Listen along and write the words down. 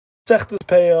Sechtes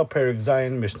Peah, Perek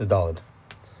Zayin, Mishnah Daled.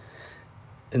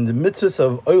 In the mitzvahs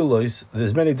of Oilos,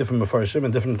 there's many different Mefarshim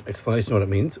and different explanations of what it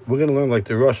means. We're going to learn like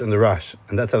the Rosh and the Rash,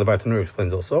 and that's how the Bartanur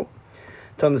explains also.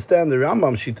 To understand the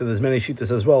Rambam Shita, there's many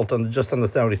Shitas as well, to just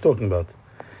understand what he's talking about.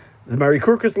 The Mari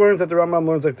Kurkus learns that the Rambam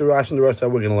learns like the Rash and the Rosh that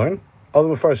we're going to learn. Other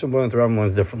Mefarshim learn that the Rambam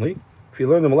learns differently. If you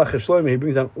learn the Melech Shloimeh, he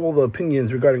brings down all the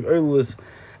opinions regarding Oilos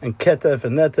and Ketef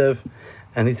and Netef,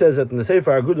 and he says that in the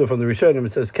Sefer Agudah from the Rishonim,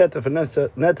 it says Ketef and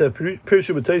Netef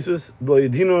Pirshu B'Tosus Lo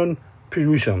Yedinon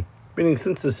Pirusham. Meaning,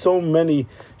 since there's so many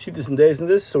Shittas and days in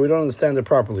this, so we don't understand it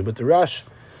properly. But the Rash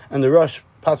and the Rosh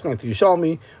passing like the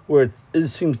Yishalmi, where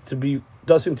does seem to be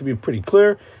pretty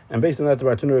clear, and based on that, the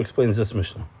Bartanur explains this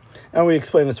Mishnah. And we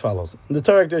explain as follows. In the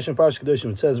Torah Kedoshim Parsha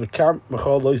Kedoshim, it says, "V'kam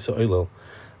mechal loisa oilel."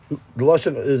 The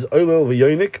lashon is oilel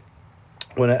v'yonik,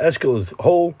 when an eshkel is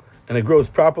whole and it grows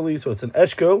properly. So it's an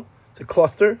eshkel, it's a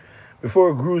cluster.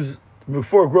 Before it grew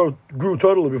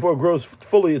totally, before it grows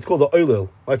fully, it's called an oilel,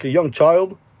 like a young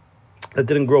child that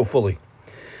didn't grow fully.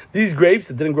 These grapes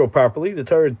that didn't grow properly, the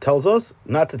Torah tells us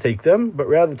not to take them, but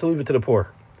rather to leave it to the poor.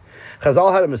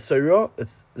 Chazal had a Messiah,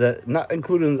 it's that not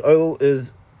included in the oil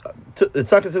is, it's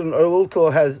not considered an oil till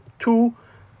it has two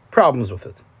problems with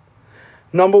it.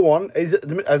 Number one, as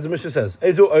the Mishnah says,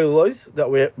 Ezu oilois, that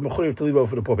we mechuyev to leave over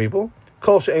for the poor people.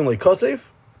 Kol she'en lo kasef,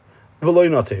 v'lo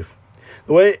natev.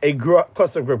 The way a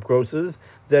cluster of grape grows is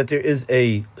that there is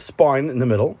a spine in the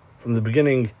middle, from the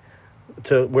beginning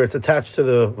to where it's attached to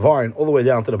the vine all the way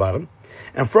down to the bottom,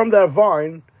 and from that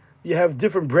vine you have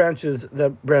different branches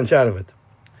that branch out of it.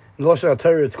 In the Lashon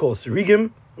HaTorah it's called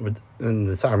Sirigim, in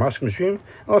the Sar Mashkim stream.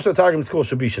 In Lashon HaTargum it's called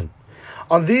Shabishan.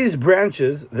 On these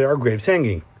branches there are grapes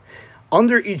hanging.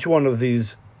 Under each one of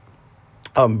these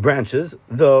branches,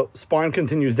 the spine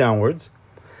continues downwards,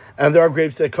 and there are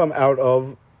grapes that come out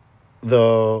of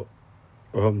the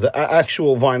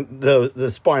actual vine,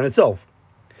 the spine itself.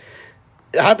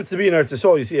 It happens to be in Eretz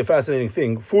Yisrael. You see a fascinating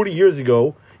thing. 40 years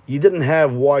ago, you didn't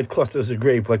have wide clusters of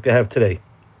grape like they have today,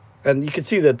 and you can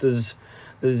see that there's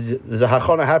a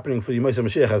hachana happening for the Yemei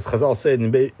Mashiach. As Chazal said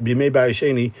in Bimei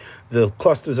Ba'asheni, the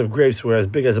clusters of grapes were as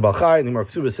big as a balchai, and the Mar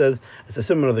Ksuba says it's a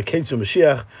symbol of the Ketzu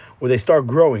Mashiach, where they start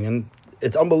growing, and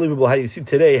it's unbelievable how you see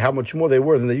today how much more they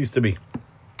were than they used to be.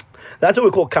 That's what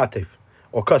we call katef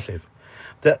or kasef.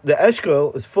 The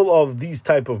eshkel is full of these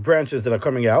type of branches that are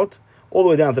coming out all the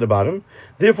way down to the bottom.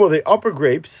 Therefore, the upper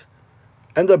grapes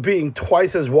end up being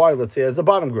twice as wide, let's say, as the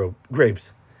bottom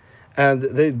grapes, and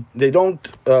they don't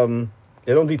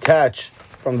detach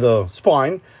from the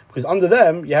spine, because under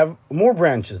them you have more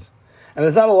branches, and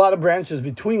there's not a lot of branches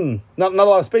between, not a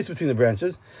lot of space between the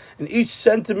branches, and each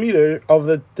centimeter of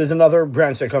there's another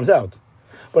branch that comes out.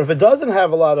 But if it doesn't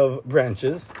have a lot of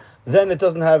branches, then it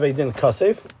doesn't have a din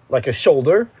kasef, like a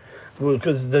shoulder,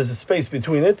 because there's a space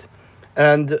between it,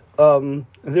 and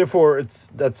therefore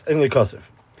that's only kasef.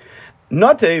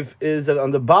 Natev is that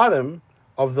on the bottom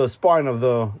of the spine of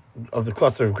the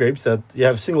cluster of grapes, that you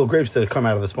have single grapes that come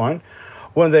out of the spine.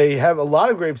 When they have a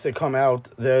lot of grapes that come out,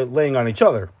 they're laying on each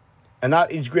other, and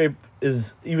not each grape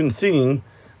is even seeing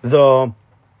the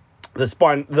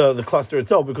spine, the cluster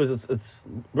itself, because it's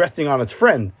resting on its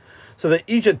friend. So they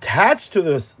each attach to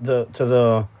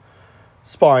the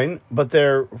spine, but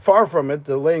they're far from it.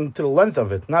 They're laying to the length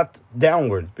of it, not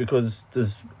downward, because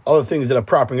there's other things that are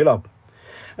propping it up.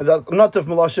 And that's not of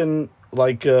Melashin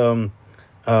like drip.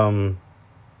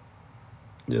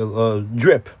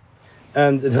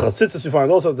 And in the tzitzis we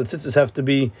find also that tzitzis have to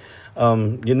be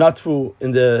yenatfu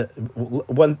in the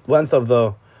length of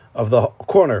the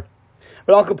corner.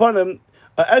 But al kapanim,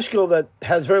 an eshkel that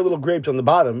has very little grapes on the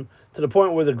bottom, to the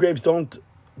point where the grapes don't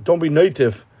be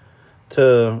native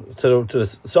to the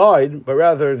side, but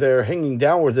rather they're hanging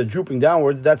downwards, they're drooping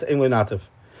downwards, that's ein nativ.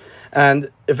 And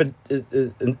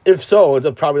if so,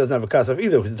 it probably doesn't have a kasaf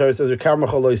either, because the Torah says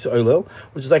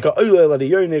which is like a oilel at a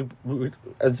yonik,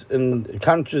 as in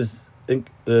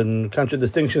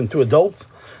contradistinction to adults,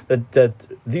 that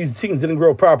these things didn't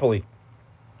grow properly.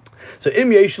 So im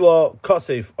yeshla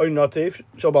kasef oy nativ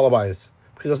shel balabayis,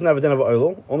 because it doesn't have a din of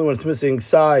oil, only when it's missing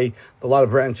sai, a lot of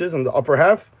branches on the upper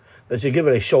half, that should give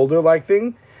it a shoulder-like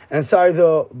thing, and sai,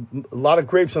 a lot of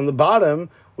grapes on the bottom,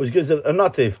 which gives it a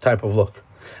nativ type of look.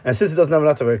 And since it doesn't have a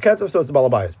nativ or a ketef, so it's a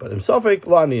balabayas. But in sofek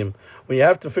la'aniyim, when you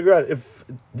have to figure out if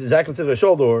is that considered a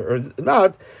shoulder or is it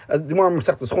not, the Gemara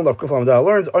Masechtas Chondav Kuflam Dah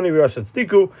learns Ani V'Rash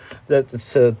Tzdiku, that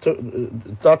it's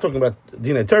not talking about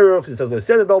Dinei Torah, because it says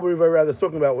Le'Seder Dal B'Rivay, rather it's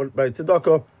talking about by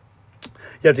tzedakah.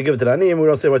 You have to give it to the aniyim. We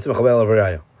don't say what's in Mechabel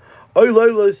Avaraya.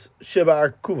 Oiloilos Sheba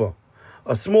Arkuva,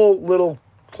 a small little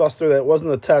cluster that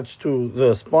wasn't attached to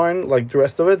the spine like the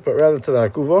rest of it, but rather to the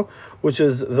arkuva, which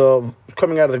is the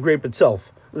coming out of the grape itself.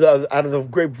 out of the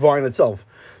grapevine itself.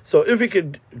 So if he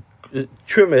could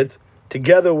trim it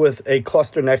together with a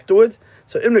cluster next to it,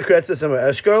 so Imre Kretzis and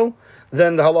Eshkol,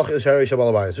 then the halach is Harei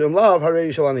Shabal Abayis. So Imlav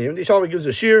Harei Shalaniyim. The Yishalmi gives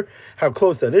a shear how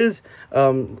close that is.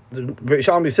 The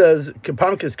Yishalmi says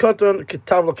Kepankis Koton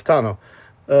Ketavla Ketano.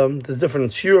 There's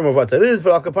different shiurim of what that is,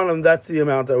 but Al Kapanim, that's the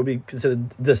amount that would be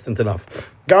considered distant enough.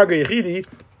 Garga Yechidi,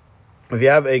 if you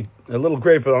have a little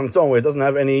grape on its own where it doesn't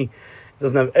have any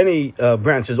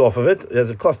branches off of it. It has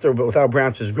a cluster but without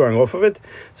branches growing off of it.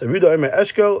 So Ruda Emer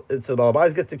Eshkol, it's the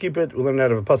Balabais gets to keep it. We learn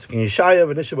out of a pasuk in Yeshaya,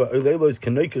 V'nishaba Oilelos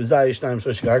Kenoiku Zay Shnayim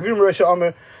Shosh Gargrim Resha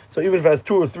Amer. So even if it has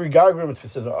 2 or 3 gargrim, it's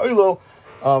considered Oilo,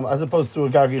 as opposed to a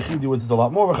Gargi Chidi, which is a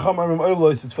lot more. V'chamarim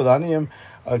Oilos, it's for the Aniyim.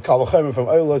 Kalvachayim from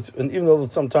Oilos, and even though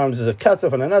sometimes there's a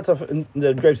katzaf and a nataf in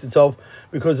the grapes itself,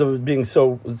 because of it being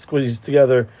so squeezed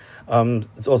together,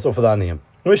 it's also for the Aniyim.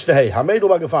 Mishnah, Hamedul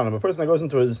Bagafanim, a person that goes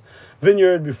into his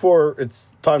vineyard before it's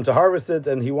time to harvest it,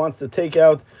 and he wants to take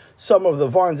out some of the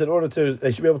vines in order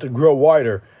they should be able to grow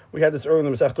wider. We had this earlier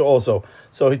in the Masechta also.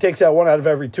 So he takes out 1 out of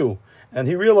every 2. And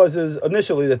he realizes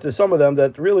initially that there's some of them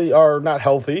that really are not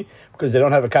healthy because they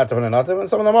don't have a kataf and a nativ, and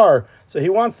some of them are. So he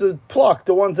wants to pluck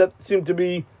the ones that seem to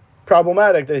be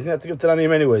problematic that he's going to have to give to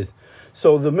Taniyim anyways.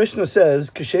 So the Mishnah says,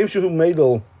 Kishem Shehu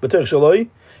Meidel B'Tech Shaloi,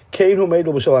 Kain Hu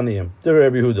Meidel B'Shal Aniyim.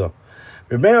 Rabbi Yehuda.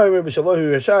 The Bartanur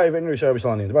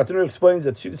explains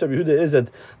that Shutuf Yehuda is that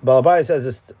Balabais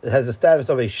has a status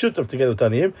of a Shutuf together with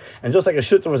Taniyim, and just like a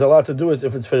Shutuf was allowed to do it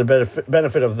if it's for the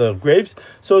benefit of the grapes,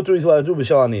 so too he's allowed to do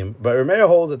B'Shal Aniyim. But Rameir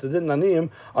holds that the Din Aniyim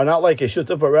are not like a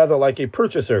Shutuf, but rather like a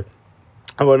purchaser.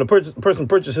 And when a person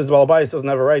purchases, the Balabais doesn't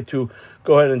have a right to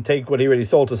go ahead and take what he already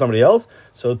sold to somebody else,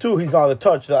 so too he's not allowed to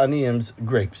touch the Aniyim's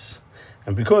grapes.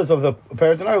 And because of the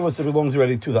Parat and Arlis, it belongs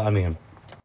already to the Aniyim.